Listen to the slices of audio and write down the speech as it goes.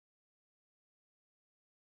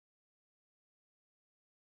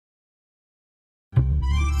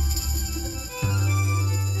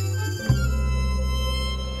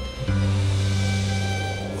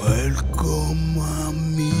Welcome,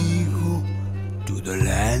 amigo, to the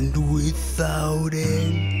land without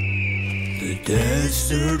end. The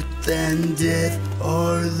desert and death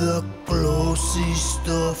are the closest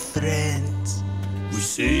of friends. We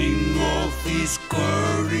sing of his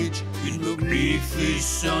courage in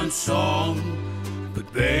magnificent song,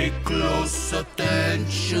 but pay close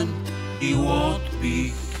attention, he won't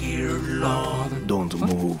be here long. Don't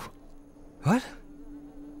move. What?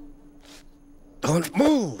 Don't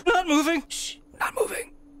move! Not moving! Shh, not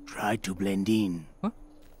moving. Try to blend in. What?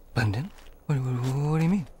 Blend in? What do you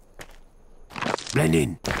mean? Blend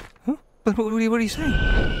in. Huh? But what are you saying?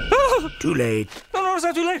 Ah! Too late. No, it's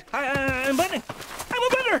not too late. I'm blending. I'm a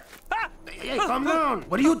blender! Ah! Hey, calm down.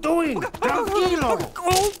 What are you doing? Tranquilo.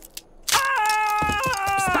 Oh!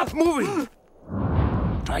 Ah! Stop moving.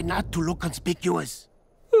 Try not to look conspicuous.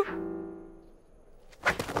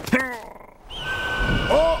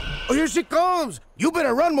 Oh, here she comes. You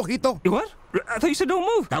better run, Mojito. You what? I thought you said don't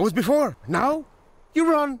move. That was before. Now,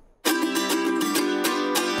 you run.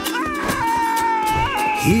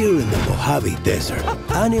 Here in the Mojave Desert,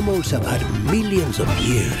 animals have had millions of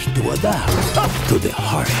years to adapt to the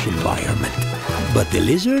harsh environment. But the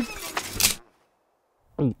lizard?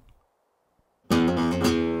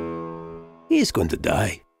 He's going to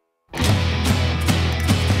die.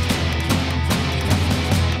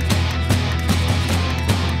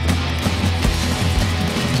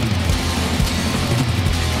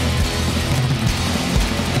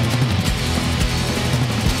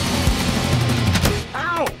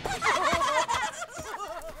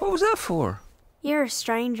 What was that for? You're a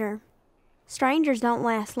stranger. Strangers don't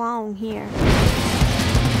last long here.